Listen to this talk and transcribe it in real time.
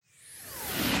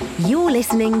You're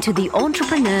listening to the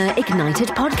Entrepreneur Ignited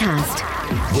podcast,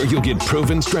 where you'll get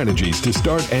proven strategies to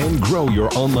start and grow your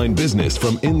online business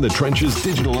from in the trenches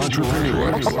digital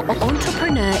entrepreneurs.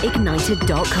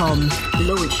 EntrepreneurIgnited.com.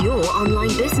 Launch your online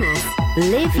business.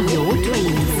 Live your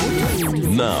dreams.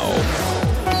 Now,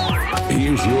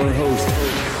 here's your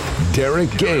host, Derek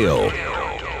Gale.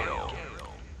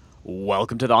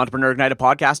 Welcome to the Entrepreneur Ignited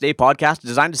podcast, a podcast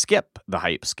designed to skip the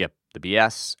hype, skip the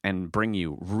BS, and bring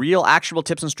you real actionable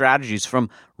tips and strategies from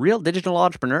real digital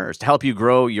entrepreneurs to help you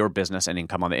grow your business and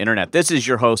income on the internet. This is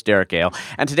your host, Derek Gale,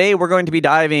 and today we're going to be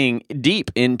diving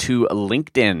deep into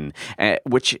LinkedIn,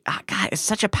 which God, is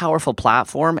such a powerful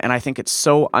platform, and I think it's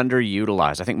so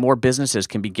underutilized. I think more businesses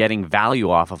can be getting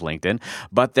value off of LinkedIn,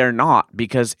 but they're not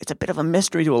because it's a bit of a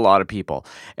mystery to a lot of people.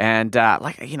 And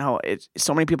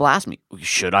so many people ask me,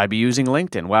 should I be using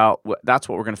LinkedIn? Well, that's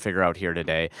what we're going to figure out here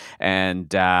today.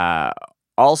 And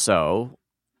also,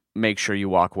 make sure you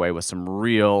walk away with some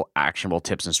real actionable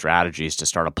tips and strategies to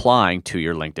start applying to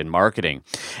your LinkedIn marketing.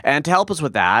 And to help us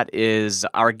with that is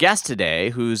our guest today,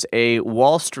 who's a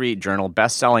Wall Street Journal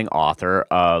best-selling author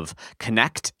of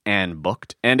Connect and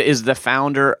Booked, and is the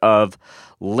founder of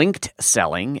Linked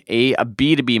Selling, a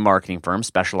B2B marketing firm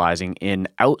specializing in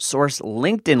outsourced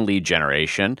LinkedIn lead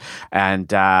generation. And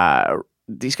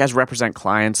these guys represent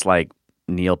clients like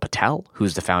Neil Patel,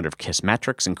 who's the founder of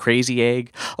Kissmetrics and Crazy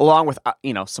Egg, along with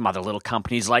some other little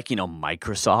companies like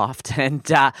Microsoft, and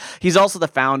he's also the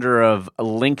founder of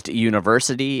Linked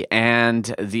University and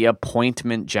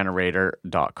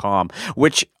theappointmentgenerator.com,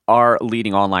 which are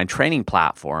leading online training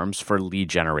platforms for lead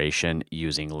generation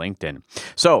using LinkedIn.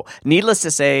 So, needless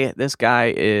to say, this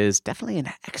guy is definitely an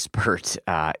expert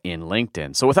in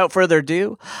LinkedIn. So, without further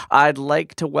ado, I'd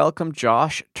like to welcome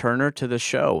Josh Turner to the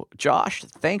show. Josh,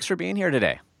 thanks for being here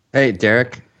today. Hey,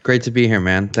 Derek. Great to be here,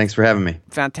 man. Thanks for having me.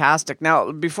 Fantastic.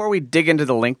 Now, before we dig into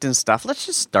the LinkedIn stuff, let's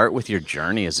just start with your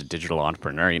journey as a digital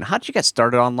entrepreneur. How did you get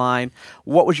started online?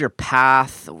 What was your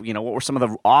path? What were some of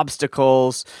the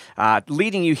obstacles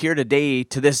leading you here today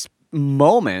to this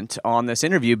moment on this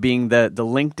interview being the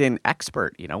LinkedIn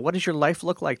expert? What does your life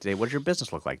look like today? What does your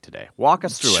business look like today? Walk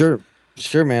us through it.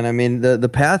 Sure, man. I mean, the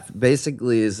path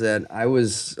basically is that I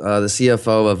was the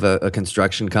CFO of a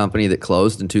construction company that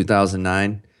closed in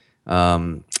 2009.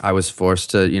 I was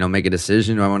forced to, make a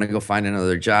decision. Do I want to go find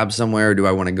another job somewhere? Or do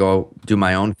I want to go do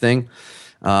my own thing?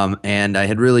 And I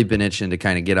had really been itching to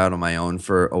kind of get out on my own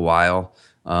for a while.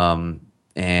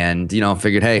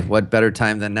 Figured, hey, what better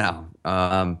time than now?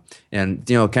 Kind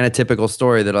of typical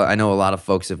story that I know a lot of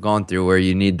folks have gone through, where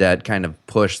you need that kind of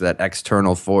push, that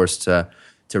external force to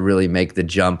really make the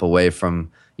jump away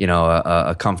from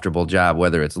a comfortable job,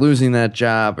 whether it's losing that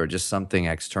job or just something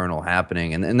external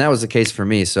happening. And that was the case for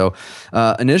me. So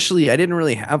initially, I didn't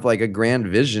really have like a grand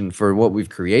vision for what we've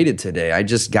created today. I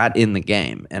just got in the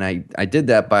game. And I did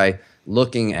that by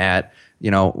looking at,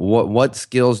 what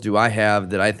skills do I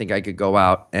have that I think I could go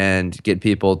out and get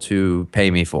people to pay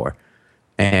me for.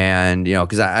 And,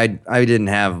 because I didn't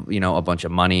have, a bunch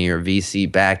of money or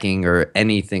VC backing or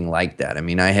anything like that. I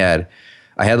mean, I had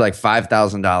like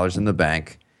 $5,000 in the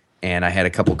bank. And I had a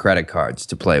couple credit cards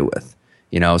to play with,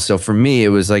 So for me, it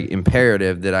was like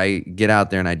imperative that I get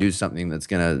out there and I do something that's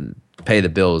going to pay the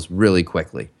bills really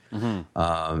quickly.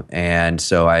 Mm-hmm. And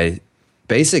so I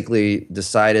basically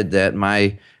decided that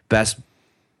my best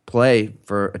play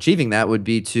for achieving that would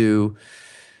be to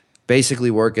basically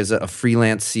work as a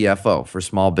freelance CFO for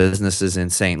small businesses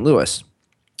in St. Louis.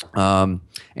 And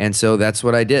so that's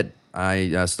what I did.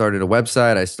 I started a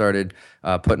website. I started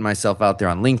putting myself out there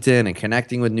on LinkedIn and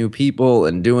connecting with new people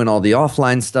and doing all the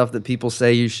offline stuff that people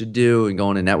say you should do and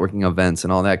going to networking events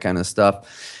and all that kind of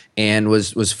stuff. And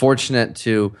was fortunate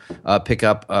to pick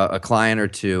up a client or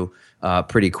two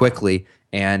pretty quickly.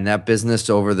 And that business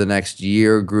over the next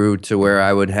year grew to where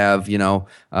I would have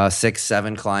 6,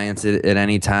 7 clients at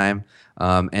any time.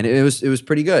 And it was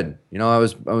pretty good. I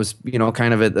was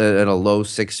kind of at a low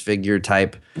 6-figure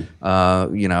type,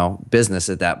 business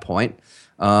at that point.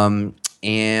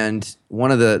 And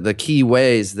one of the key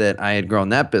ways that I had grown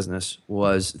that business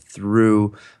was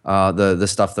through the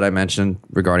stuff that I mentioned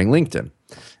regarding LinkedIn.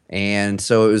 And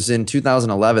so it was in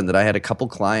 2011 that I had a couple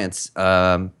clients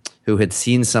who had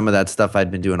seen some of that stuff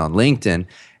I'd been doing on LinkedIn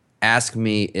ask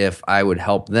me if I would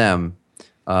help them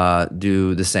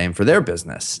do the same for their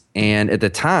business. And at the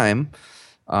time,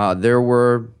 there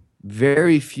were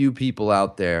very few people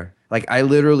out there. Like, I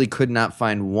literally could not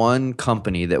find one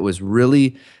company that was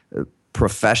really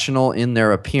professional in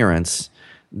their appearance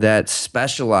that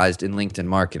specialized in LinkedIn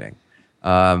marketing,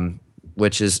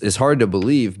 which is hard to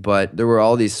believe, but there were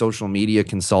all these social media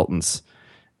consultants,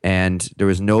 and there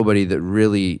was nobody that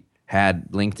really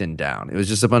had LinkedIn down. It was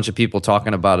just a bunch of people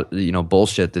talking about,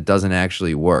 bullshit that doesn't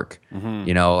actually work.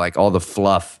 Like all the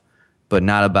fluff, but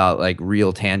not about like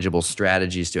real tangible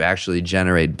strategies to actually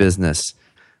generate business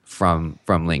from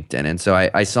LinkedIn. And so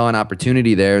I saw an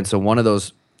opportunity there. And so one of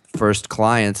those first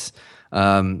clients,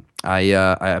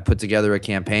 I put together a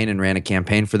campaign and ran a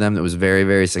campaign for them that was very,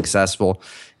 very successful,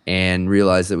 and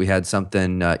realized that we had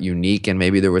something unique, and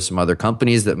maybe there were some other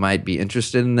companies that might be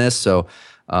interested in this. So,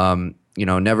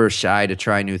 never shy to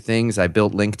try new things. I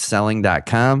built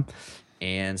linkedselling.com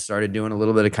and started doing a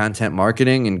little bit of content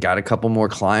marketing, and got a couple more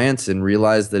clients, and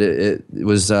realized that it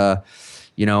was, a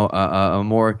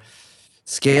more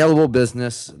scalable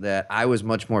business that I was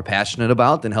much more passionate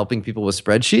about than helping people with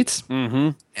spreadsheets.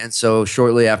 And so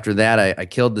shortly after that, I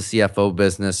killed the CFO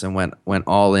business and went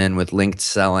all in with Linked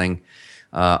Selling,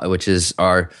 which is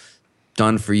our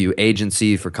done-for-you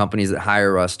agency for companies that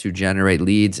hire us to generate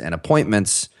leads and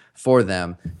appointments for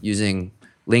them using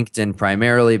LinkedIn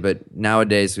primarily. But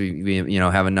nowadays, we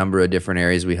have a number of different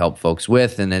areas we help folks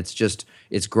with, and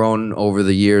it's grown over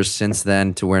the years since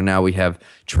then to where now we have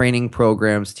training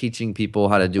programs teaching people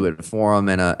how to do it for them,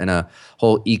 and a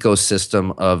whole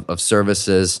ecosystem of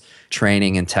services,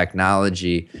 training, and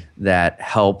technology that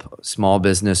help small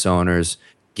business owners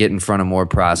get in front of more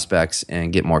prospects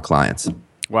and get more clients.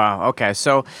 Wow. Okay.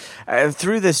 So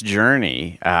through this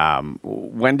journey,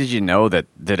 when did you know that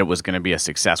it was going to be a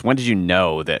success? When did you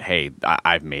know that, hey,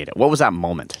 I've made it? What was that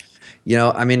moment?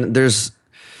 There's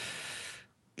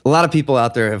a lot of people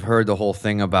out there have heard the whole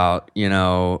thing about,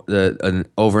 an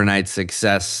overnight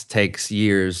success takes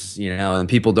years, and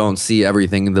people don't see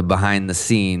everything, the behind the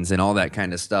scenes and all that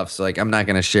kind of stuff. So I'm not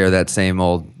going to share that same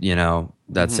old,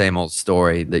 same old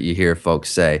story that you hear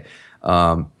folks say.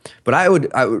 But I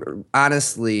would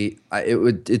honestly,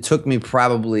 it took me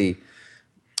probably,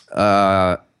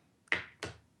 3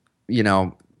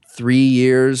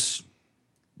 years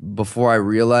before I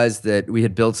realized that we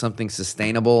had built something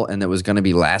sustainable and that was going to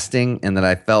be lasting, and that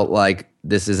I felt like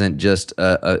this isn't just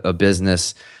a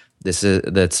business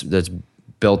that's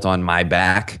built on my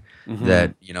back.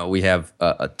 That we have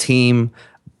a team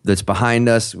that's behind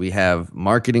us. We have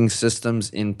marketing systems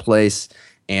in place,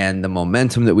 and the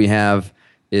momentum that we have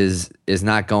is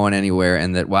not going anywhere.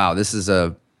 And that, wow, this is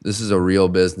a real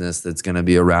business that's going to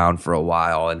be around for a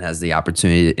while and has the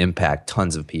opportunity to impact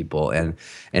tons of people. And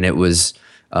it was.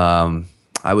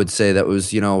 I would say that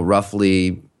was,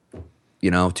 roughly,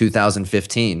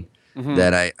 2015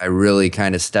 that I really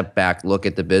kind of stepped back, look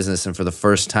at the business, and for the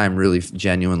first time really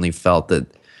genuinely felt that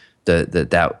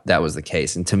was the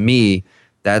case. And to me,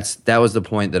 that was the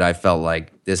point that I felt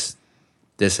like this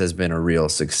has been a real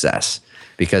success,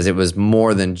 because it was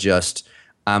more than just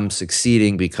I'm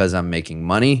succeeding because I'm making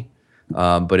money,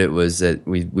 but it was that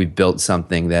we built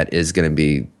something that is going to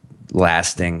be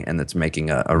lasting and that's making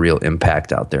a real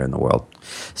impact out there in the world.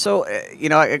 So, I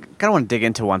kind of want to dig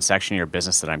into one section of your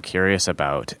business that I'm curious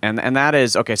about. And that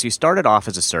is, okay, so you started off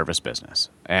as a service business,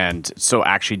 and so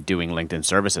actually doing LinkedIn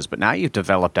services, but now you've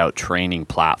developed out training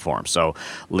platforms. So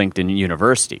LinkedIn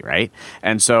University, right?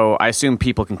 And so I assume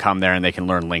people can come there and they can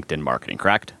learn LinkedIn marketing,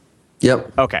 correct?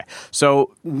 Yep. Okay.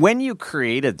 So when you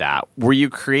created that, were you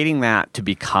creating that to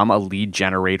become a lead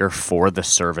generator for the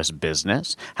service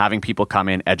business, having people come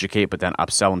in, educate, but then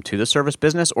upsell them to the service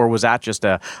business? Or was that just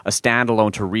a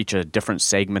standalone to reach a different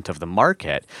segment of the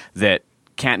market that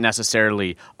can't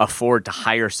necessarily afford to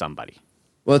hire somebody?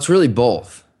 Well, it's really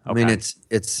both. Okay. I mean,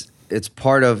 it's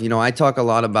part of, I talk a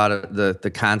lot about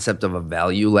the concept of a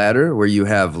value ladder, where you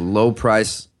have low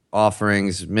price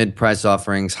offerings, mid-price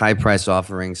offerings, high-price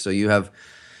offerings. So you have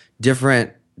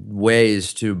different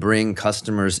ways to bring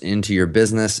customers into your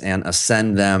business and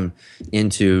ascend them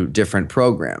into different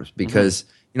programs, because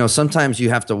sometimes you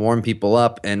have to warm people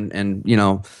up and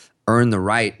earn the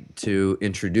right to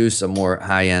introduce a more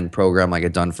high-end program like a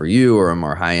Done For You, or a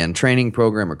more high-end training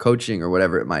program or coaching or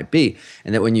whatever it might be.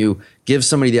 And that when you give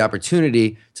somebody the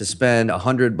opportunity to spend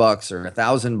 $100 or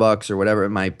 $1,000 or whatever it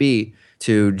might be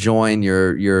to join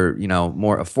your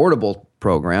more affordable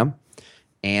program,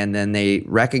 and then they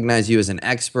recognize you as an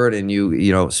expert, and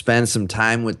you spend some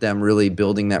time with them really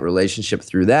building that relationship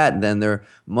through that, then they're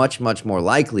much, much more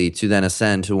likely to then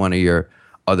ascend to one of your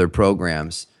other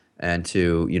programs and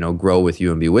to grow with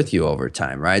you and be with you over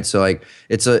time, right? So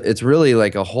it's really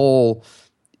like a whole,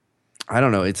 I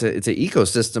don't know, it's an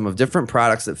ecosystem of different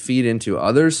products that feed into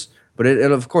others, but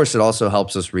it of course it also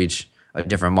helps us reach a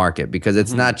different market, because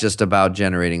it's not just about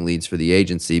generating leads for the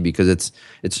agency, because it's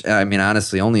I mean,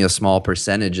 honestly, only a small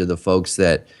percentage of the folks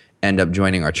that end up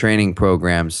joining our training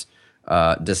programs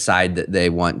decide that they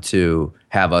want to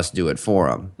have us do it for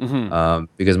them.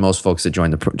 Because most folks that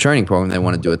join the training program, they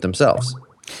want to do it themselves.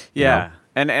 Yeah. You know?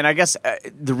 And I guess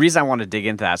the reason I want to dig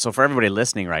into that, so for everybody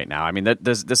listening right now, I mean,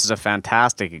 this is a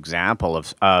fantastic example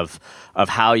of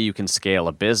how you can scale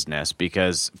a business,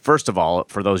 because first of all,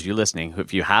 for those of you listening,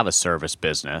 if you have a service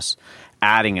business,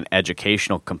 adding an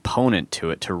educational component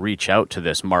to it to reach out to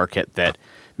this market that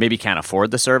maybe can't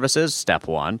afford the services, step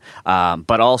one,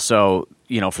 but also,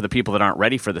 for the people that aren't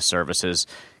ready for the services,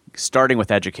 starting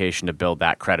with education to build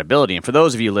that credibility. And for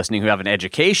those of you listening who have an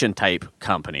education type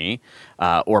company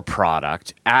or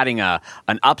product, adding an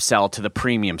upsell to the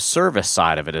premium service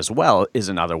side of it as well is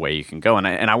another way you can go. And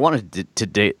I wanted to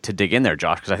dig in there,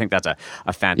 Josh, because I think that's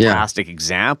a fantastic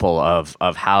example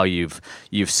of how you've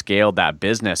scaled that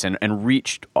business and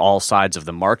reached all sides of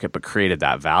the market, but created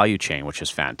that value chain, which is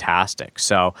fantastic.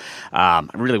 So I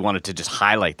really wanted to just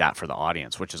highlight that for the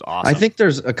audience, which is awesome. I think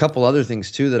there's a couple other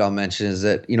things too that I'll mention is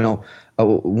that,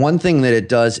 one thing that it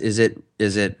does is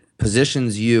it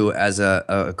positions you as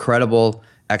a credible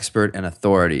expert and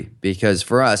authority. Because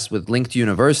for us with Linked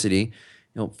University,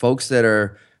 folks that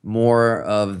are more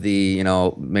of the,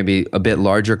 maybe a bit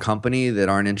larger company that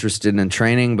aren't interested in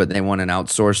training, but they want an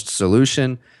outsourced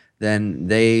solution, then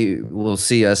they will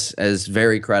see us as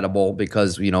very credible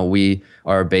because, we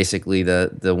are basically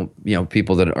the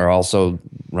people that are also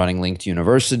running Linked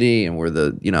University, and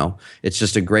we're it's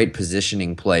just a great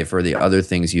positioning play for the other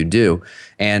things you do.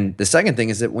 And the second thing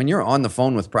is that when you're on the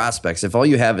phone with prospects, if all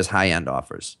you have is high-end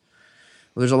offers,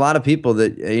 well, there's a lot of people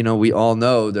that, we all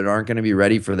know that aren't going to be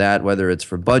ready for that, whether it's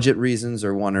for budget reasons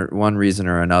or one reason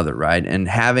or another, right? And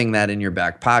having that in your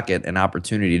back pocket, an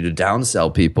opportunity to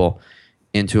downsell people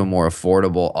into a more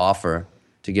affordable offer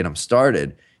to get them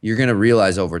started, you're going to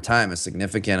realize over time a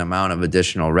significant amount of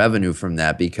additional revenue from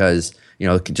that, because,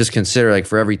 just consider, like,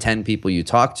 for every 10 people you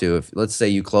talk to, if let's say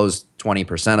you close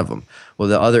 20% of them, well,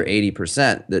 the other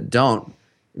 80% that don't,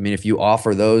 if you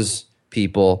offer those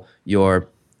people your,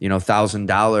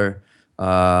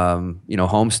 $1,000,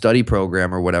 home study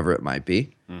program or whatever it might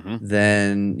be,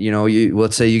 then,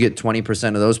 let's say you get 20%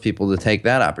 of those people to take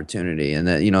that opportunity, and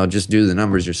that, just do the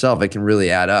numbers yourself. It can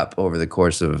really add up over the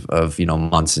course of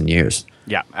months and years.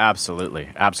 Yeah, absolutely.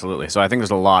 Absolutely. So I think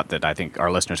there's a lot that I think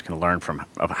our listeners can learn from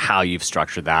of how you've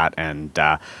structured that. And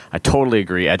I totally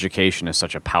agree. Education is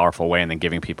such a powerful way, and then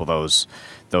giving people those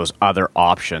other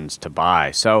options to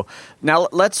buy. So now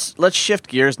let's shift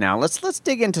gears now. Let's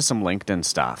dig into some LinkedIn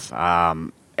stuff.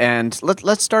 And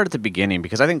let's start at the beginning,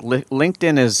 because I think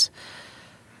LinkedIn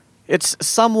it's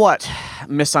somewhat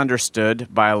misunderstood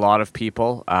by a lot of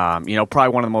people. Probably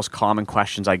one of the most common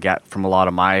questions I get from a lot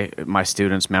of my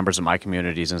students, members of my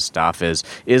communities and stuff is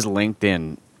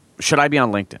LinkedIn. Should I be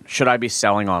on LinkedIn? Should I be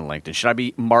selling on LinkedIn? Should I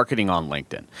be marketing on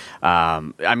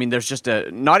LinkedIn? There's just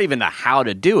not even the how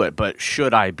to do it, but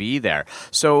should I be there?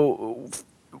 So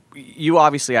you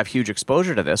obviously have huge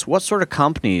exposure to this. What sort of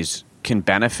companies can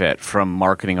benefit from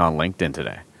marketing on LinkedIn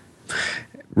today?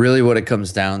 Really what it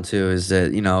comes down to is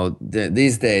that,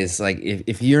 these days, like,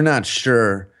 if you're not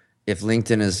sure if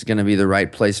LinkedIn is going to be the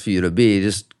right place for you to be,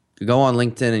 just go on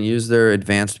LinkedIn and use their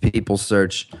advanced people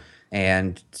search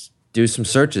and do some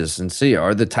searches and see,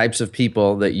 are the types of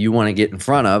people that you want to get in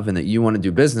front of and that you want to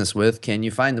do business with, can you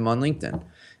find them on LinkedIn?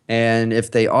 And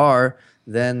if they are,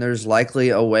 then there's likely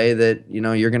a way that,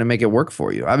 you're going to make it work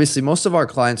for you. Obviously, most of our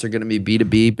clients are going to be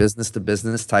B2B,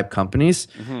 business-to-business type companies.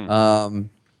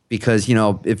 Because,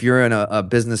 if you're in a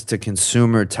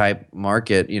business-to-consumer type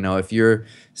market, if you're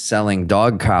selling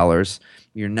dog collars,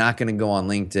 you're not going to go on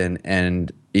LinkedIn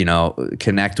and,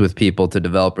 connect with people to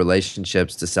develop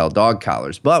relationships to sell dog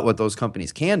collars. But what those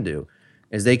companies can do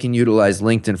is they can utilize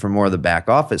LinkedIn for more of the back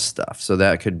office stuff. So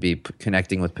that could be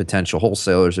connecting with potential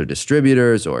wholesalers or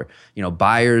distributors, or,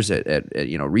 buyers at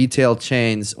retail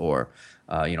chains, or,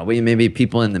 maybe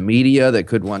people in the media that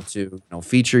could want to,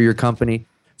 feature your company.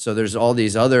 So there's all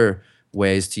these other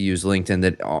ways to use LinkedIn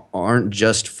that aren't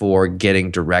just for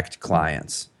getting direct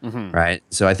clients, right?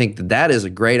 So I think that is a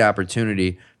great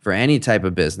opportunity for any type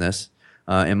of business.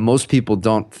 And most people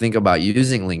don't think about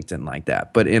using LinkedIn like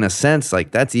that. But in a sense,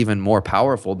 like, that's even more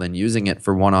powerful than using it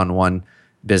for one-on-one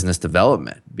business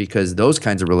development, because those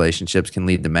kinds of relationships can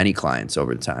lead to many clients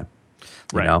over time,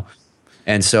 right.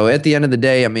 And so at the end of the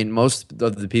day, most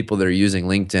of the people that are using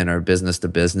LinkedIn are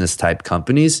business-to-business type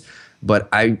companies. But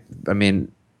I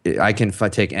can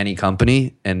take any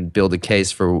company and build a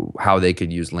case for how they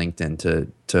could use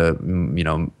LinkedIn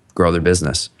to grow their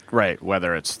business. Right,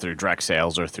 whether it's through direct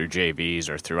sales or through JVs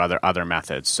or through other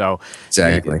methods. So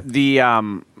exactly.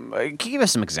 Can you give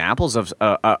us some examples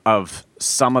of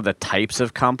some of the types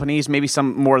of companies, maybe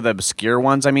some more of the obscure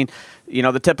ones?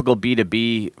 The typical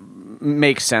B2B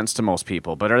make sense to most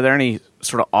people, but are there any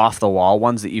sort of off-the-wall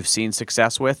ones that you've seen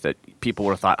success with that people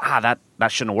would have thought,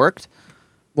 that shouldn't have worked?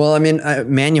 Well, I mean,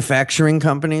 manufacturing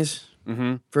companies,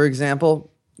 for example,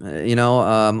 a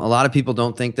lot of people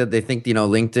don't think that. They think,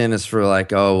 LinkedIn is for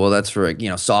like, oh, well, that's for,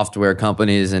 software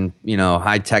companies and,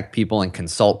 high-tech people and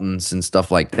consultants and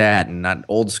stuff like that, and not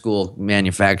old school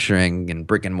manufacturing and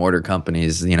brick and mortar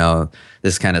companies.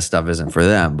 This kind of stuff isn't for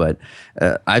them. But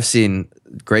I've seen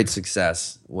great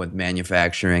success with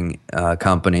manufacturing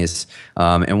companies.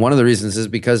 And one of the reasons is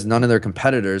because none of their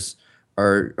competitors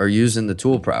are using the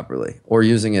tool properly or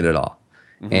using it at all.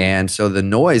 And so the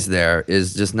noise there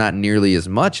is just not nearly as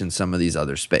much in some of these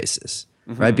other spaces,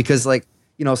 right? Because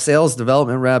sales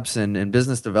development reps and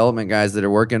business development guys that are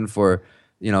working for,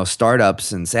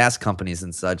 startups and SaaS companies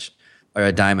and such are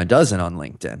a dime a dozen on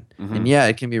LinkedIn. And yeah,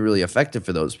 it can be really effective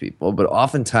for those people. But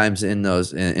oftentimes in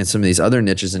some of these other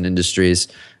niches and industries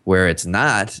where it's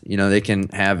not, they can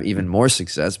have even more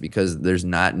success because there's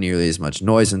not nearly as much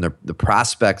noise, and the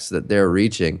prospects that they're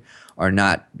reaching are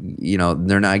not,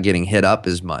 they're not getting hit up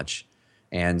as much.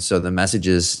 And so the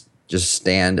messages just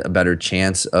stand a better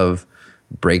chance of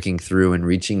breaking through and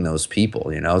reaching those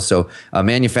people, So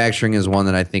manufacturing is one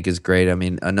that I think is great. I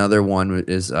mean, another one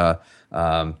is I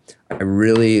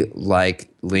really like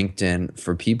LinkedIn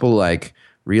for people like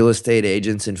real estate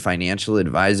agents and financial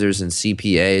advisors and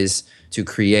CPAs to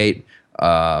create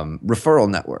referral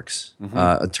networks,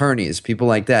 attorneys, people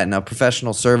like that. Now,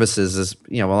 professional services is,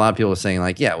 a lot of people are saying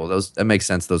like, yeah, well, that makes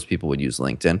sense. Those people would use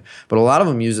LinkedIn, but a lot of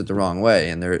them use it the wrong way,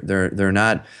 and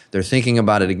they're thinking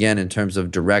about it again in terms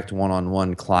of direct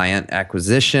one-on-one client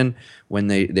acquisition when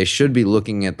they should be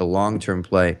looking at the long-term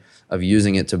play of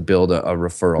using it to build a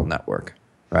referral network.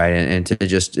 Right, and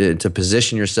to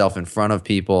position yourself in front of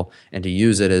people and to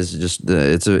use it as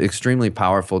it's an extremely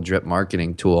powerful drip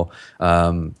marketing tool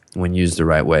when used the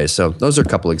right way. So those are a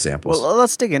couple examples. Well,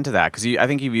 let's dig into that because I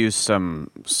think you've used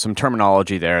some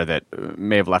terminology there that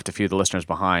may have left a few of the listeners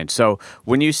behind. So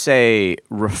when you say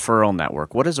referral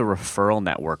network, what does a referral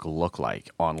network look like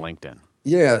on LinkedIn?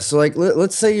 Yeah, so like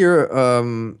let's say you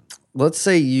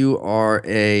are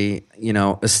a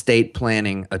estate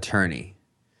planning attorney.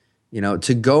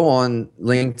 To go on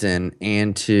LinkedIn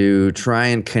and to try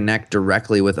and connect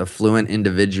directly with affluent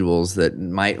individuals that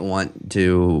might want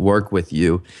to work with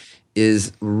you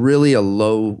is really a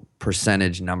low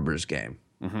percentage numbers game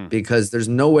because there's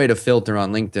no way to filter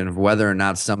on LinkedIn of whether or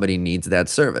not somebody needs that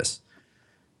service.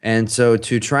 And so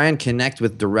to try and connect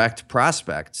with direct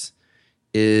prospects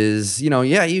is, you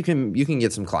can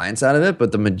get some clients out of it,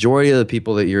 but the majority of the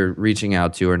people that you're reaching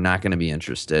out to are not going to be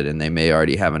interested, and they may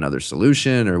already have another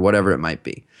solution or whatever it might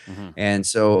be. And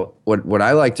so what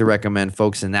I like to recommend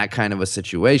folks in that kind of a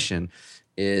situation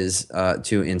is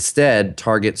to instead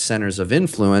target centers of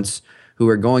influence who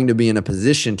are going to be in a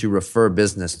position to refer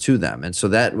business to them. And so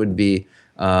that would be,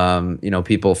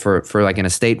 people for like an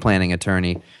estate planning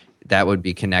attorney. That would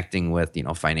be connecting with,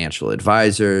 financial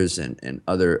advisors and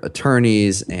other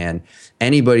attorneys and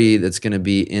anybody that's going to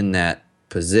be in that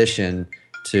position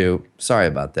to. Sorry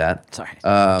about that. Sorry.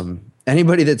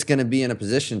 Anybody that's going to be in a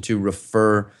position to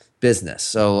refer business.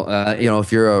 So,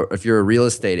 if you're a real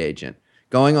estate agent,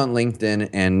 going on LinkedIn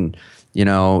and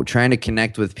trying to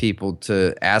connect with people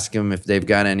to ask them if they've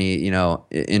got any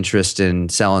interest in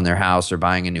selling their house or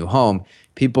buying a new home.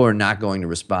 People are not going to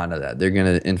respond to that. They're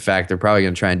probably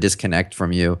going to try and disconnect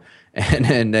from you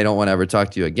and they don't want to ever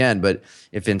talk to you again. But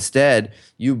if instead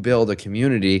you build a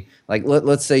community, like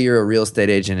let's say you're a real estate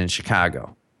agent in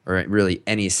Chicago or really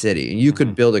any city, and you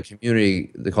could build a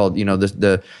community called,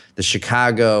 the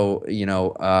Chicago,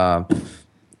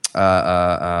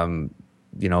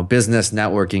 business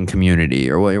networking community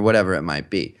or whatever it might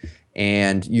be.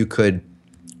 And you could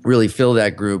really fill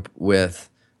that group with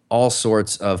all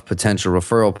sorts of potential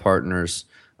referral partners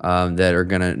that are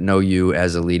going to know you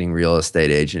as a leading real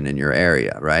estate agent in your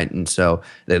area, right? And so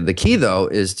the key, though,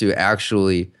 is to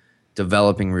actually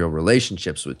developing real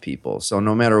relationships with people. So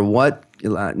no matter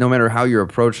how you're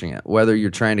approaching it, whether you're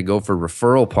trying to go for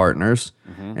referral partners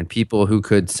and people who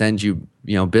could send you,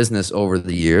 business over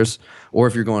the years, or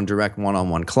if you're going direct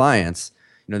one-on-one clients,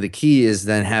 the key is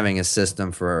then having a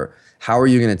system for how are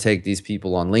you going to take these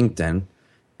people on LinkedIn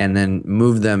and then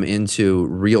move them into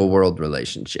real world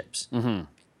relationships.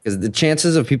 Because the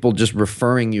chances of people just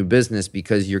referring you business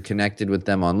because you're connected with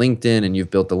them on LinkedIn and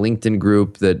you've built a LinkedIn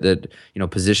group that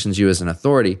positions you as an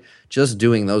authority, just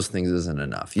doing those things isn't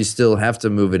enough. You still have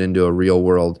to move it into a real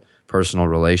world personal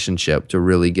relationship to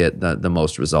really get the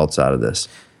most results out of this.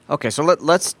 Okay, so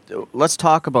let's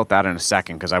talk about that in a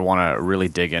second, because I want to really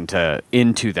dig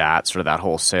into that sort of that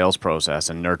whole sales process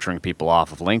and nurturing people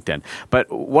off of LinkedIn. But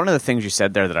one of the things you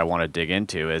said there that I want to dig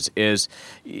into is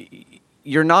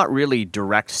you're not really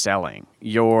direct selling.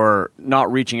 You're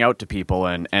not reaching out to people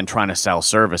and trying to sell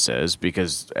services,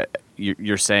 because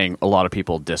you're saying a lot of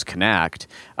people disconnect.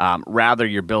 Rather,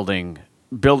 you're building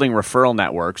referral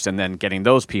networks and then getting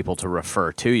those people to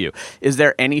refer to you. Is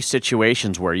there any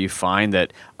situations where you find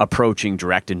that approaching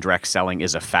direct and direct selling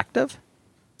is effective?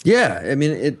 Yeah, I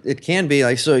mean, it can be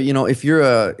like, so, if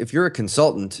you're a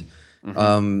consultant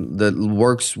that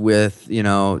works with,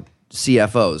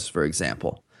 CFOs, for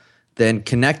example, then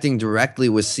connecting directly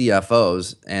with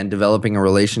CFOs and developing a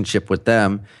relationship with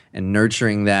them and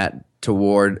nurturing that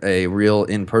toward a real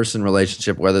in-person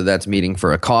relationship, whether that's meeting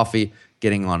for a coffee,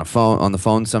 getting on the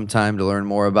phone sometime to learn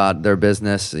more about their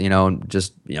business,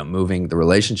 moving the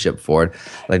relationship forward,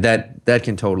 like that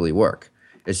can totally work.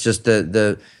 It's just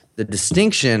the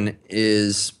distinction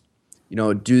is,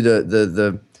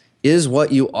 is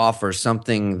what you offer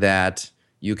something that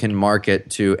you can market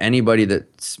to anybody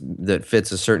that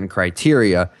fits a certain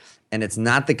criteria, and it's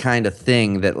not the kind of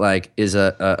thing that like is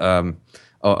a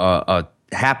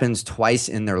happens twice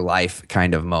in their life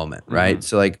kind of moment, right? Mm-hmm.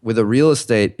 So like with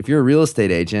if you're a real estate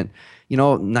agent,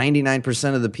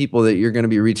 99% of the people that you're going to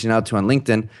be reaching out to on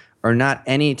LinkedIn are not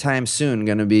anytime soon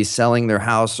going to be selling their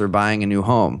house or buying a new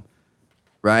home,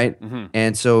 right? Mm-hmm.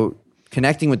 And so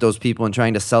connecting with those people and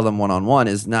trying to sell them one-on-one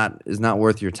is not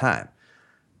worth your time.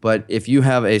 But if you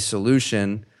have a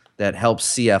solution that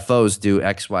helps CFOs do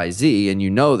X, Y, Z, and you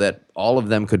know that all of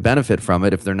them could benefit from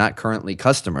it if they're not currently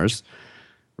customers,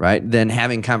 right, then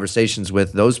having conversations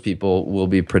with those people will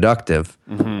be productive,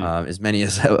 as many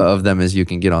of them as you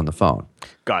can get on the phone.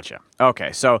 Gotcha.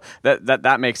 Okay, so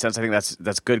that makes sense. I think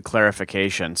that's good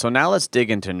clarification. So now let's dig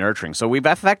into nurturing. So we've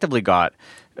effectively got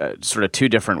sort of two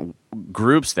different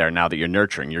groups there now that you're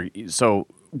nurturing. So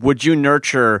would you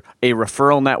nurture a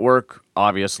referral network,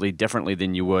 obviously, differently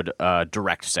than you would a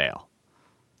direct sale?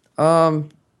 I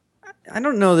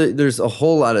don't know that there's a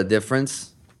whole lot of difference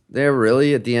there,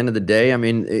 really, at the end of the day. I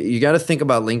mean, you got to think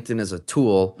about LinkedIn as a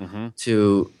tool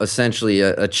to essentially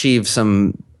achieve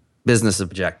some business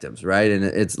objectives, right? And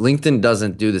LinkedIn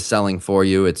doesn't do the selling for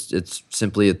you. It's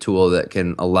simply a tool that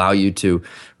can allow you to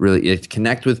really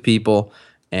connect with people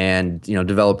and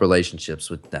develop relationships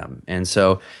with them. And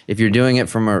so if you're doing it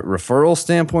from a referral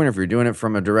standpoint, or if you're doing it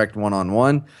from a direct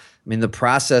one-on-one, I mean, the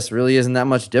process really isn't that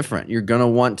much different. You're going to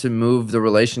want to move the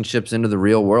relationships into the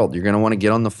real world. You're going to want to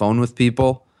get on the phone with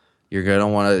people. You're going to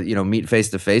want to, meet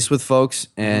face-to-face with folks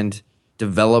and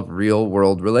develop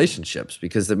real-world relationships,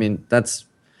 because, I mean, that's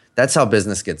how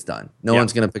business gets done. No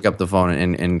one's going to pick up the phone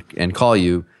and call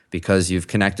you because you've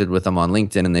connected with them on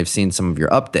LinkedIn and they've seen some of your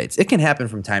updates. It can happen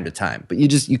from time to time, but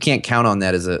you can't count on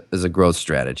that as a growth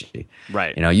strategy.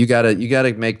 Right. You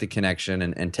gotta make the connection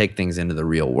and take things into the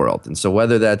real world. And so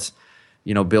whether that's,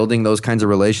 building those kinds of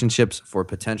relationships for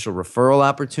potential referral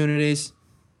opportunities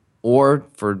or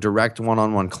for direct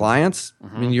one-on-one clients,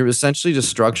 I mean, you're essentially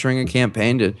just structuring a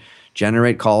campaign to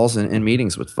generate calls and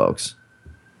meetings with folks.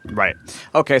 Right.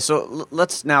 Okay, so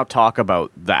let's now talk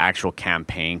about the actual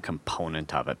campaign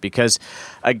component of it, because,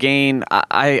 again,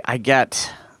 I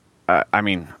get,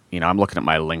 I'm looking at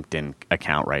my LinkedIn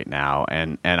account right now,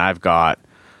 and I've got,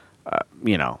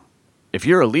 if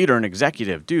you're a leader and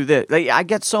executive, do this. I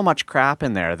get so much crap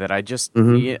in there that I just,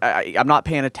 I'm not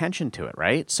paying attention to it,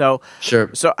 right? So, sure.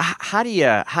 So how do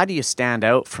you stand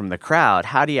out from the crowd?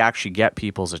 How do you actually get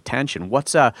people's attention?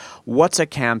 What's a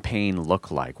campaign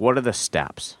look like? What are the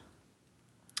steps?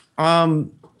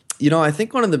 I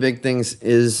think one of the big things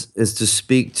is to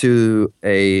speak to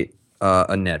a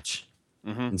niche.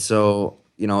 And so,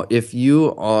 if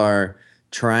you are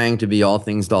trying to be all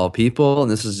things to all people,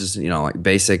 and this is just, like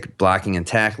basic blocking and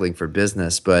tackling for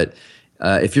business, but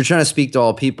if you're trying to speak to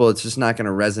all people, it's just not going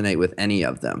to resonate with any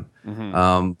of them.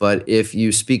 But if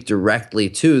you speak directly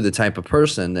to the type of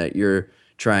person that you're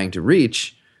trying to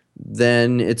reach,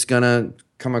 then it's going to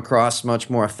come across much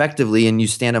more effectively, and you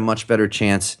stand a much better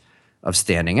chance of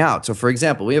standing out. So, for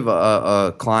example, we have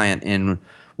a client in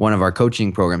one of our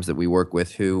coaching programs that we work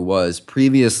with who was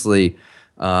previously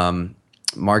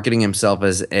marketing himself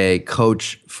as a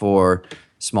coach for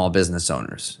small business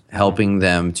owners, helping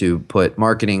them to put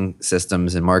marketing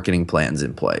systems and marketing plans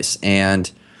in place, and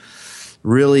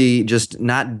really just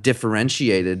not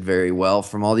differentiated very well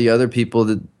from all the other people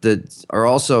that are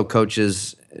also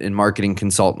coaches and marketing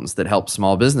consultants that help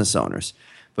small business owners.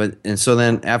 And so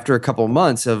then after a couple of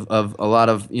months of a lot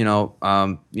of,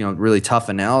 really tough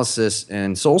analysis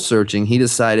and soul searching, he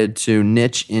decided to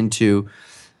niche into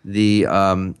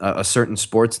a certain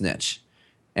sports niche,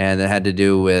 and that had to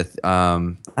do with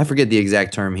I forget the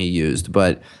exact term he used,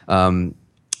 but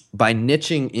by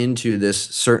niching into this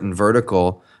certain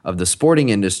vertical of the sporting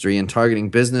industry and targeting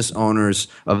business owners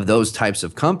of those types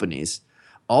of companies,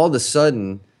 all of a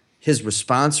sudden his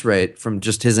response rate from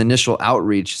just his initial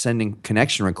outreach, sending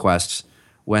connection requests,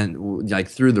 went like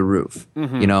through the roof.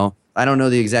 You know, I don't know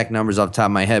the exact numbers off the top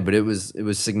of my head, but it was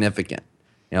significant.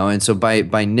 You know, and so by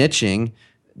niching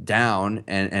down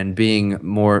and being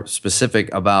more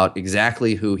specific about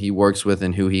exactly who he works with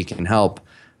and who he can help,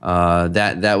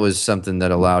 that was something that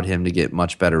allowed him to get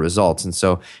much better results. And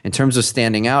so in terms of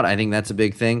standing out, I think that's a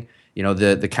big thing. You know,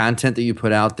 the content that you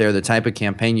put out there, the type of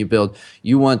campaign you build,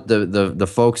 you want the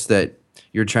folks that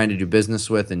you're trying to do business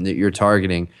with and that you're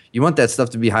targeting, you want that stuff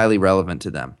to be highly relevant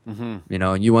to them. You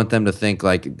know, and you want them to think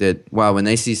like that, wow, when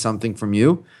they see something from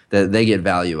you, that they get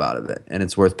value out of it and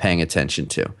it's worth paying attention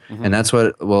to. And that's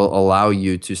what will allow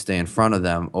you to stay in front of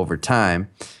them over time.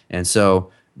 And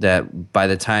so that by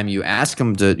the time you ask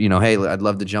them to, you know, hey, I'd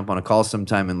love to jump on a call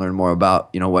sometime and learn more about,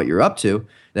 you know, what you're up to,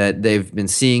 that they've been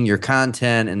seeing your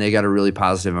content and they got a really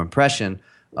positive impression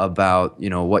about, you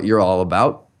know, what you're all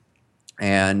about.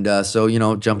 And so, you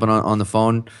know, jumping on the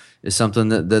phone is something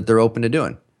that they're open to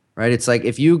doing, right? It's like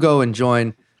if you go and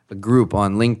join a group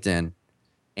on LinkedIn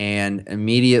and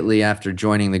immediately after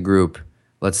joining the group,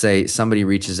 let's say somebody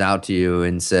reaches out to you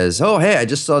and says, oh, hey, I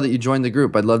just saw that you joined the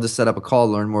group. I'd love to set up a call,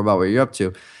 learn more about what you're up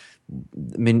to.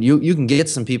 I mean, you can get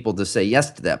some people to say yes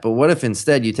to that. But what if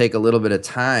instead you take a little bit of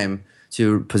time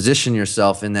to position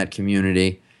yourself in that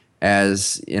community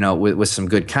as, you know, with some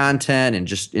good content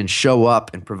and show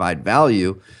up and provide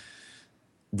value,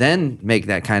 then make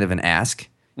that kind of an ask.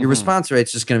 Your response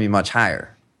rate's just going to be much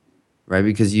higher, right?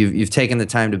 Because you've taken the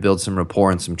time to build some rapport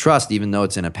and some trust, even though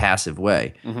it's in a passive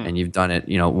way, and you've done it,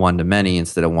 you know, one to many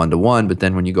instead of one to one. But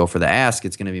then when you go for the ask,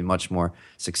 it's going to be much more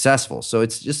successful. So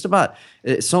it's just about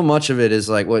so much of it is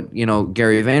like what, you know,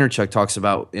 Gary Vaynerchuk talks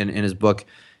about in his book,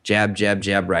 Jab, Jab,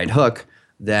 Jab, Right Hook,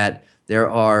 that there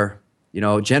are, you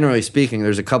know, generally speaking,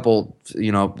 there's a couple,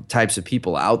 you know, types of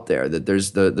people out there. That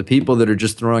there's the people that are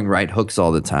just throwing right hooks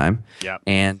all the time,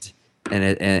 and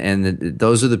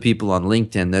those are the people on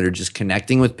LinkedIn that are just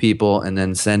connecting with people and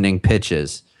then sending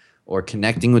pitches, or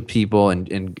connecting with people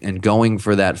and going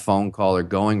for that phone call or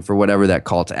going for whatever that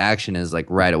call to action is, like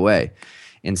right away,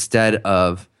 instead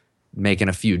of making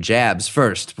a few jabs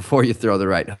first before you throw the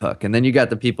right hook. And then you got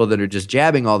the people that are just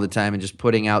jabbing all the time and just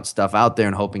putting out stuff out there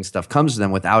and hoping stuff comes to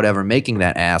them without ever making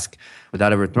that ask,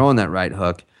 without ever throwing that right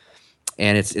hook.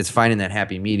 And it's finding that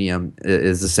happy medium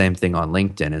is the same thing on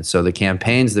LinkedIn. And so the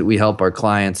campaigns that we help our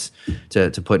clients to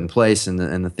put in place and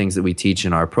the things that we teach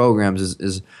in our programs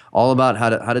is all about how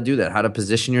to do that, how to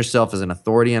position yourself as an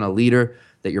authority and a leader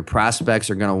that your prospects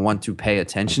are going to want to pay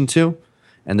attention to,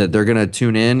 and that they're going to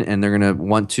tune in and they're going to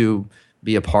want to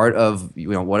be a part of,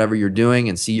 you know, whatever you're doing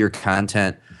and see your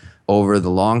content over the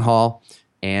long haul,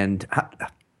 and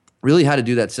really how to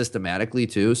do that systematically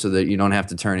too, so that you don't have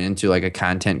to turn into like a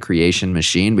content creation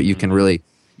machine, but you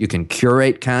can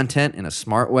curate content in a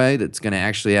smart way that's going to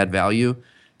actually add value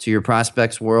to your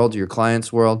prospects' world, to your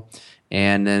clients' world.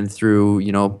 And then through,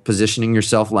 you know, positioning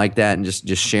yourself like that and just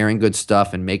sharing good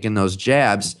stuff and making those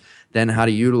jabs, then how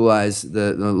to utilize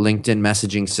the LinkedIn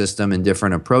messaging system and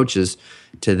different approaches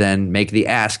to then make the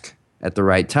ask at the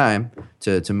right time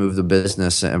to move the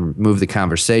business and move the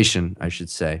conversation, I should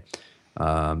say,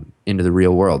 into the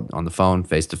real world, on the phone,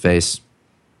 face-to-face,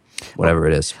 whatever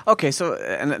it is. Okay, so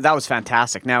and that was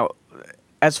fantastic. Now,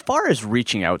 as far as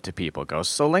reaching out to people goes,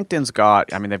 so LinkedIn's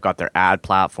got, I mean, they've got their ad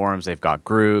platforms, they've got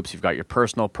groups, you've got your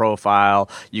personal profile,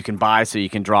 you can buy so you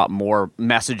can drop more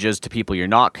messages to people you're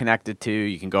not connected to,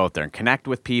 you can go out there and connect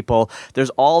with people. There's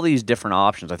all these different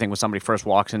options. I think when somebody first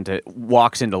walks into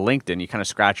LinkedIn, you kind of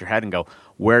scratch your head and go,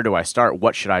 where do I start?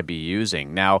 What should I be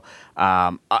using? Now,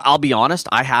 I'll be honest,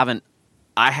 I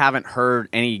haven't heard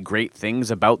any great things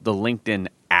about the LinkedIn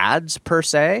ads per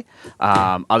se,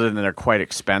 other than they're quite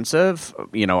expensive.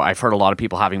 You know, I've heard a lot of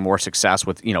people having more success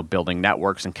with, you know, building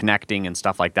networks and connecting and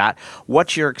stuff like that.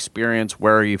 What's your experience?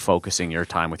 Where are you focusing your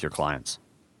time with your clients?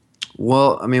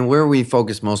 Well, I mean, where we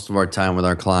focus most of our time with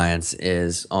our clients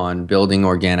is on building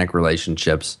organic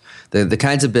relationships. The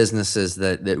kinds of businesses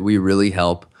that we really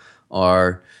help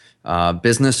are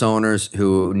business owners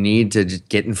who need to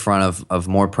get in front of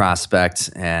more prospects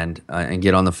and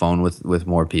get on the phone with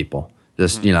more people.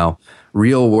 Just, you know,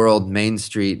 real world Main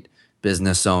Street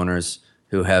business owners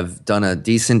who have done a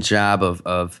decent job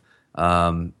of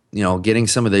you know, getting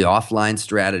some of the offline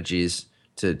strategies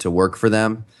to work for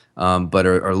them. but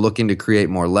are looking to create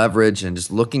more leverage and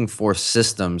just looking for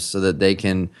systems so that they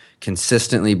can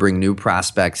consistently bring new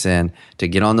prospects in to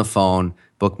get on the phone,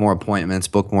 book more appointments,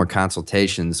 book more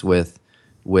consultations with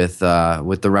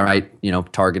the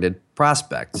right, targeted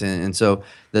prospects. And so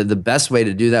the best way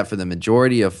to do that for the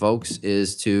majority of folks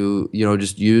is to,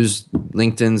 just use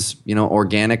LinkedIn's,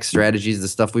 organic strategies, the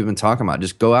stuff we've been talking about.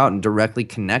 Just go out and directly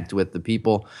connect with the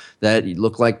people that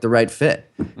look like the right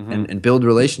fit, and build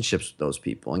relationships with those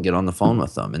people and get on the phone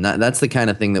with them. And that's the kind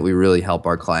of thing that we really help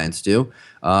our clients do.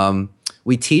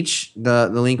 We teach the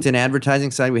LinkedIn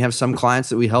advertising side. We have some clients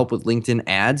that we help with LinkedIn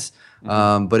ads,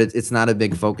 but it's not a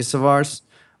big focus of ours.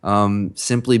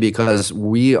 Simply because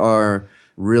we are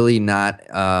really not,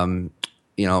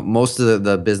 most of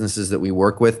the businesses that we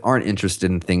work with aren't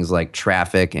interested in things like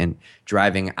traffic and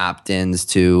driving opt-ins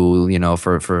to,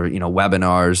 for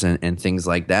webinars and things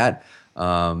like that.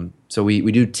 So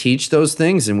we do teach those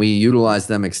things and we utilize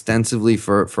them extensively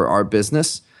for our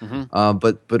business.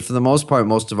 But for the most part,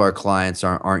 most of our clients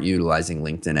aren't utilizing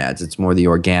LinkedIn ads. It's more the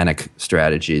organic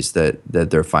strategies that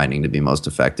they're finding to be most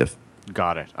effective.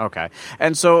 Got it. Okay.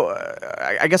 And so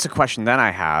I guess a question then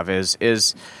I have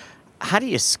is how do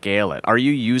you scale it? Are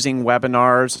you using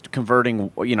webinars, converting,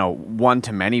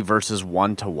 one-to-many versus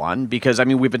one-to-one? Because,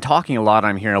 we've been talking a lot,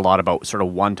 I'm hearing a lot about sort of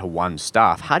one-to-one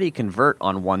stuff. How do you convert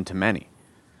on one-to-many?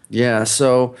 Yeah,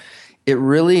 so it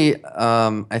really,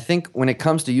 I think when it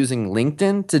comes to using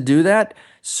LinkedIn to do that,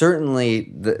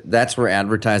 certainly that's where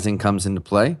advertising comes into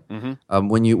play.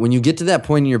 When you get to that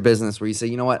point in your business where you say,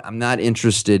 you know what, I'm not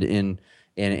interested in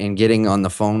getting on the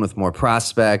phone with more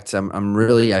prospects. I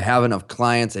have enough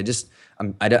clients.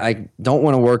 I don't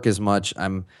want to work as much.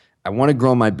 I want to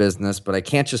grow my business, but I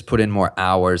can't just put in more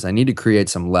hours. I need to create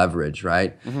some leverage,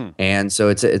 right? And so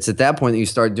it's at that point that you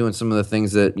start doing some of the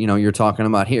things that you're talking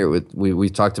about here. We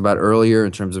talked about earlier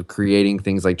in terms of creating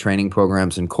things like training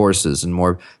programs and courses and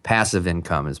more passive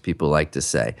income, as people like to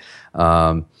say,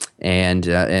 and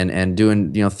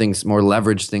doing things more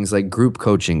leverage, things like group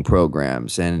coaching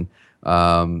programs and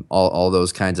all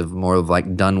those kinds of more of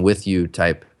like done with you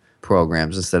type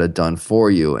programs instead of done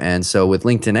for you. And so with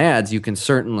LinkedIn ads, you can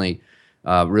certainly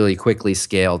really quickly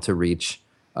scale to reach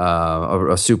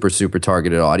a super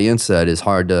targeted audience that is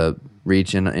hard to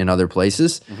reach in other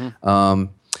places.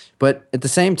 But at the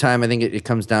same time, I think it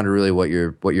comes down to really what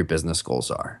your business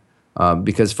goals are.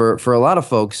 Because for a lot of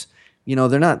folks,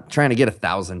 they're not trying to get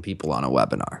 1,000 people on a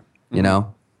webinar.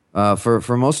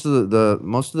 For most of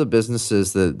the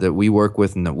businesses that we work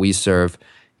with and that we serve,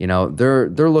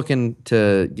 they're looking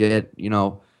to get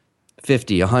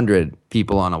 50, 100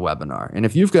 people on a webinar. And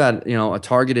if you've got a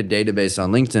targeted database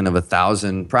on LinkedIn of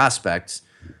 1,000 prospects,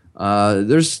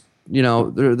 there's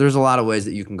a lot of ways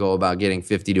that you can go about getting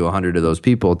 50 to 100 of those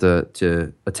people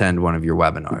to attend one of your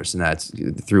webinars, and that's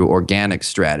through organic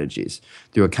strategies,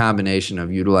 through a combination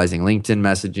of utilizing LinkedIn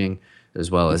messaging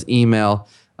as well as email.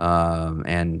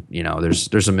 And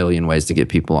there's a million ways to get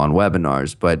people on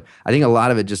webinars, but I think a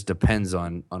lot of it just depends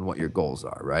on what your goals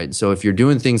are, right? So if you're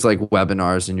doing things like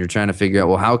webinars and you're trying to figure out,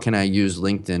 well, how can I use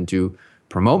LinkedIn to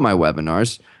promote my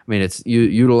webinars? It's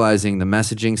utilizing the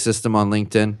messaging system on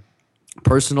LinkedIn.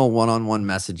 Personal one-on-one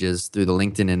messages through the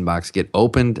LinkedIn inbox get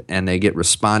opened and they get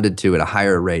responded to at a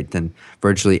higher rate than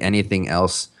virtually anything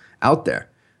else out there.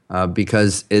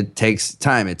 Because it takes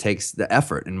time, it takes the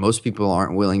effort, and most people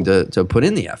aren't willing to put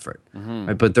in the effort.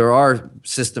 Right? But there are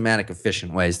systematic,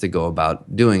 efficient ways to go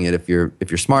about doing it if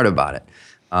you're smart about it.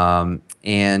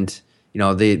 And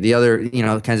the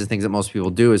other kinds of things that most people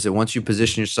do is that once you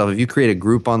position yourself, if you create a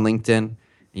group on LinkedIn,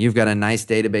 and you've got a nice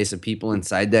database of people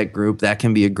inside that group, that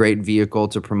can be a great vehicle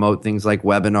to promote things like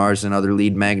webinars and other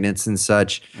lead magnets and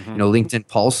such. LinkedIn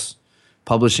Pulse,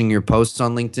 publishing your posts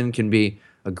on LinkedIn can be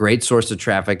a great source of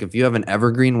traffic. If you have an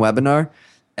evergreen webinar,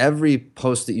 every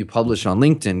post that you publish on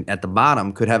LinkedIn at the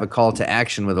bottom could have a call to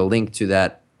action with a link to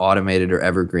that automated or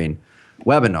evergreen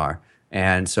webinar.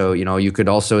 And so, you could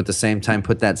also at the same time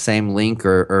put that same link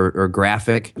or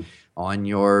graphic on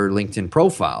your LinkedIn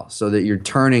profile so that you're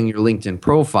turning your LinkedIn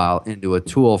profile into a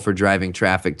tool for driving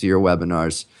traffic to your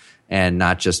webinars and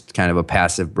not just kind of a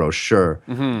passive brochure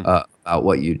about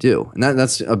what you do. And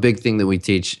that's a big thing that we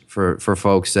teach for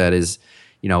folks, that is,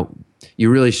 you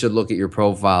really should look at your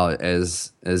profile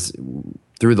as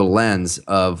through the lens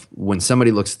of, when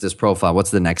somebody looks at this profile, what's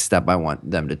the next step I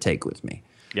want them to take with me?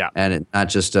 Yeah. And not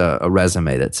just a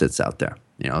resume that sits out there.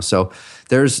 So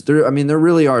there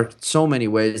really are so many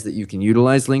ways that you can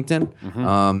utilize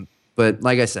LinkedIn. But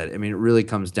like I said, it really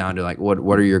comes down to like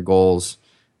what are your goals,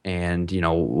 and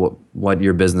what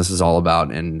your business is all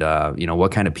about, and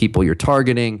what kind of people you're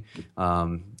targeting.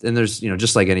 And there's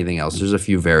just like anything else, there's a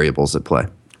few variables at play.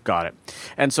 Got it.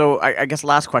 And so I guess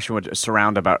last question would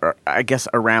surround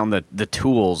around the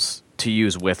tools to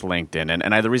use with LinkedIn.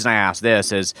 And the reason I ask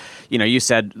this is, you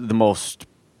said the most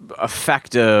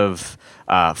effective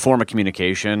form of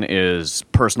communication is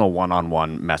personal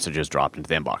one-on-one messages dropped into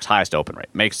the inbox. Highest open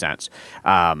rate. Makes sense.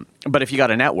 But if you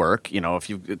got a network, if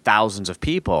you've thousands of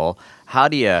people, how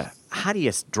do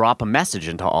you drop a message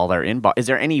into all their inbox? Is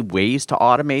there any ways to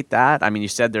automate that? I mean, you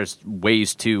said there's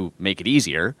ways to make it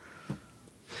easier.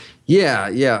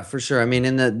 Yeah, for sure. I mean,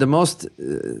 and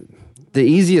the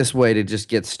easiest way to just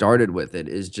get started with it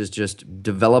is just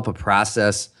develop a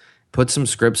process, put some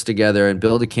scripts together, and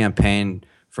build a campaign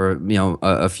for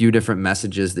a few different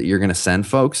messages that you're going to send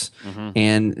folks,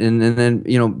 and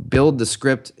then build the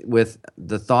script with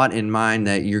the thought in mind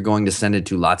that you're going to send it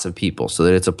to lots of people, so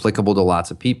that it's applicable to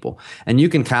lots of people. And you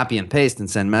can copy and paste and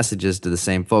send messages to the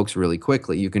same folks really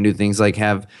quickly. You can do things like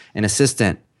have an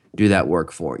assistant do that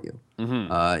work for you.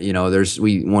 One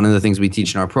of the things we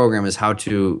teach in our program is how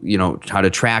to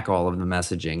track all of the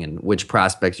messaging and which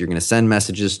prospects you're going to send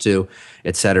messages to,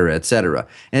 et cetera, et cetera.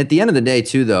 And at the end of the day,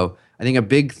 too, though, I think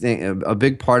a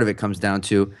big part of it comes down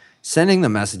to sending the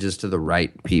messages to the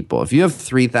right people. If you have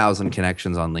 3,000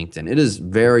 connections on LinkedIn, it is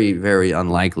very, very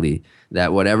unlikely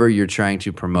that whatever you're trying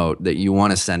to promote, that you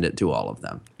want to send it to all of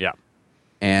them. Yeah.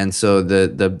 And so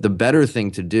the better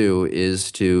thing to do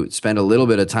is to spend a little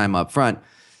bit of time up front,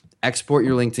 export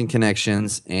your LinkedIn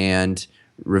connections and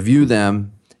review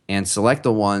them and select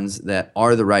the ones that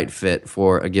are the right fit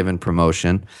for a given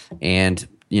promotion. And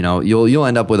you'll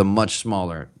end up with a much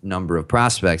smaller number of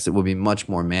prospects. It will be much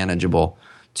more manageable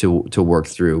to work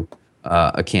through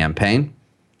a campaign.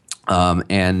 My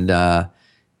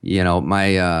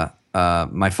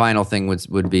final thing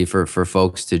would be for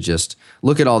folks to just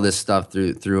look at all this stuff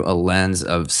through a lens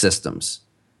of systems.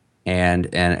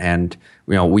 And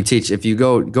we teach, if you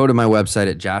go to my website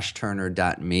at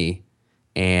joshturner.me,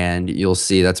 and you'll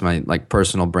see that's my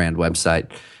personal brand website.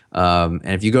 And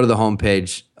if you go to the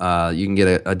homepage, you can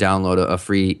get a download, a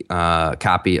free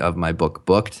copy of my book,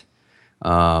 Booked.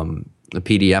 The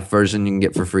PDF version you can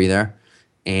get for free there.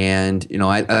 And,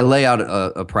 I lay out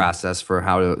a process for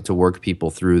how to work people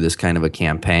through this kind of a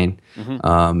campaign.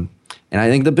 And I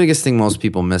think the biggest thing most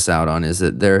people miss out on is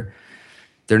that they're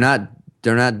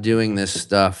not doing this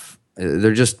stuff.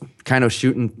 They're just kind of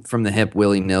shooting from the hip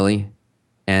willy-nilly,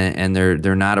 and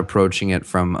they're not approaching it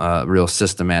from a real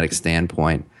systematic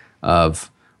standpoint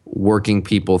of working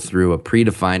people through a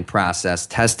predefined process,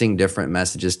 testing different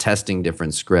messages, testing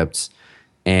different scripts,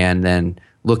 and then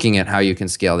looking at how you can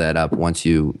scale that up once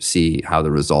you see how the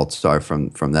results are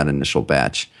from that initial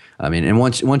batch. I mean, and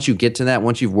once you get to that,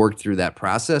 once you've worked through that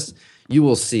process, you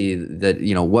will see that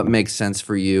what makes sense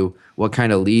for you, what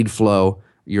kind of lead flow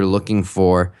you're looking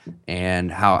for,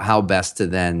 and how best to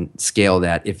then scale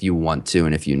that if you want to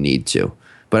and if you need to.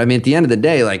 But I mean, at the end of the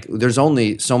day, there's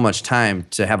only so much time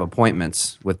to have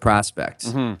appointments with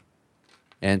prospects.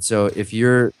 And so if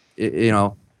you're,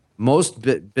 most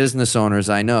business owners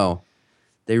I know,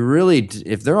 they really,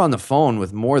 if they're on the phone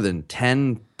with more than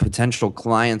 10 potential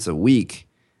clients a week,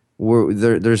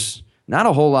 there's not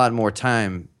a whole lot more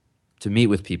time to meet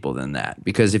with people than that.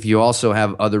 Because if you also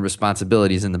have other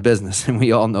responsibilities in the business, and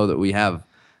we all know that we have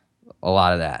a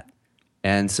lot of that.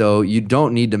 And so you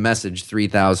don't need to message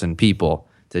 3,000 people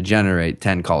to generate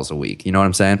 10 calls a week. You know what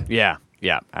I'm saying? Yeah,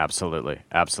 absolutely.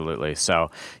 So,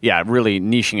 really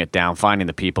niching it down, finding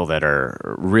the people that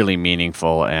are really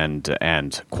meaningful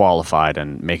and qualified,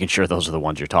 and making sure those are the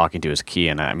ones you're talking to is key.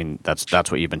 And I mean, that's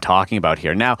what you've been talking about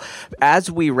here. Now,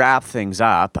 as we wrap things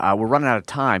up, we're running out of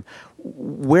time.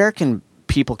 Where can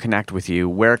people connect with you?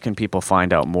 Where can people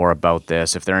find out more about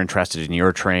this if they're interested in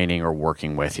your training or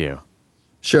working with you?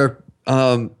 Sure.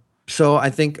 So I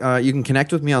think you can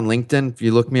connect with me on LinkedIn. If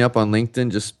you look me up on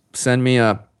LinkedIn, just send me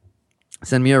a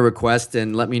request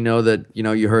and let me know that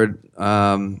you heard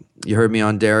me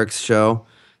on Derek's show,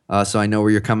 so I know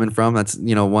where you're coming from. That's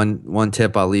one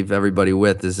tip I'll leave everybody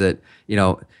with is that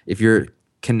if you're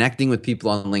connecting with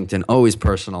people on LinkedIn, always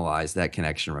personalize that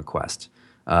connection request.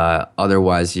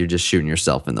 Otherwise, you're just shooting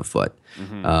yourself in the foot.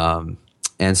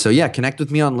 And so, connect with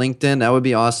me on LinkedIn. That would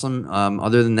be awesome.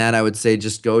 Other than that, I would say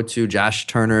just go to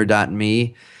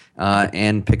joshturner.me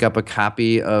and pick up a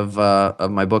copy of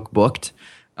my book, Booked.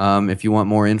 If you want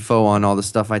more info on all the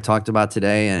stuff I talked about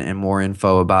today and more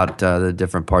info about the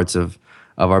different parts of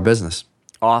our business.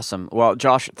 Awesome. Well,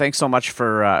 Josh, thanks so much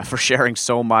for sharing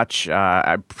so much.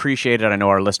 I appreciate it. I know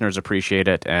our listeners appreciate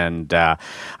it, and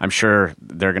I'm sure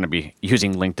they're going to be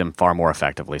using LinkedIn far more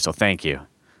effectively. So thank you.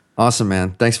 Awesome,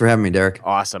 man. Thanks for having me, Derek.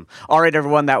 Awesome. All right,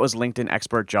 everyone. That was LinkedIn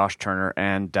expert Josh Turner.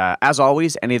 And as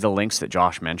always, any of the links that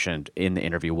Josh mentioned in the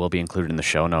interview will be included in the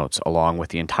show notes, along with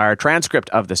the entire transcript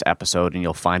of this episode. And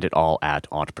you'll find it all at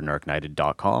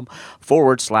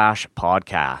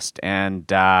entrepreneurignited.com/podcast. And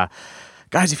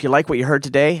guys, if you like what you heard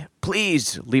today,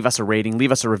 please leave us a rating,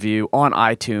 leave us a review on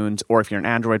iTunes, or if you're an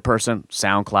Android person,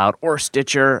 SoundCloud or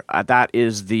Stitcher. That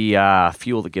is the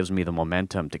fuel that gives me the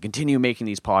momentum to continue making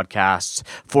these podcasts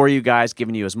for you guys,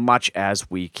 giving you as much as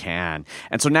we can.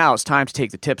 And so now it's time to take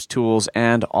the tips, tools,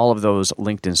 and all of those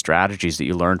LinkedIn strategies that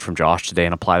you learned from Josh today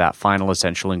and apply that final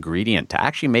essential ingredient to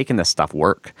actually making this stuff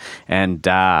work. And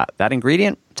that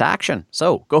ingredient, it's action.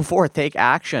 So go forth, take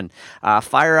action.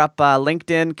 Fire up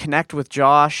LinkedIn, connect with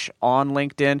Josh on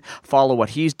LinkedIn, follow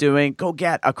what he's doing. Go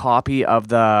get a copy of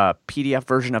the PDF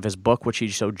version of his book, which he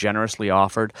so generously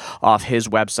offered, off his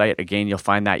website. Again, you'll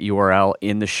find that URL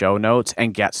in the show notes,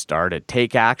 and get started.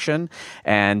 Take action,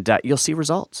 and you'll see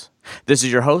results. This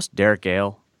is your host, Derek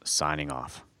Gale, signing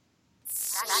off.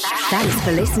 Thanks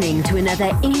for listening to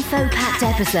another info-packed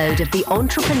episode of the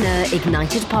Entrepreneur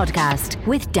Ignited podcast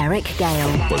with Derek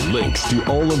Gale. For links to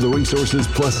all of the resources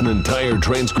plus an entire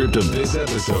transcript of this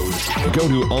episode, go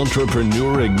to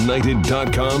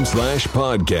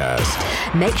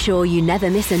entrepreneurignited.com/podcast. Make sure you never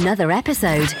miss another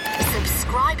episode.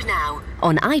 Subscribe now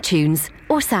on iTunes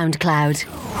or SoundCloud.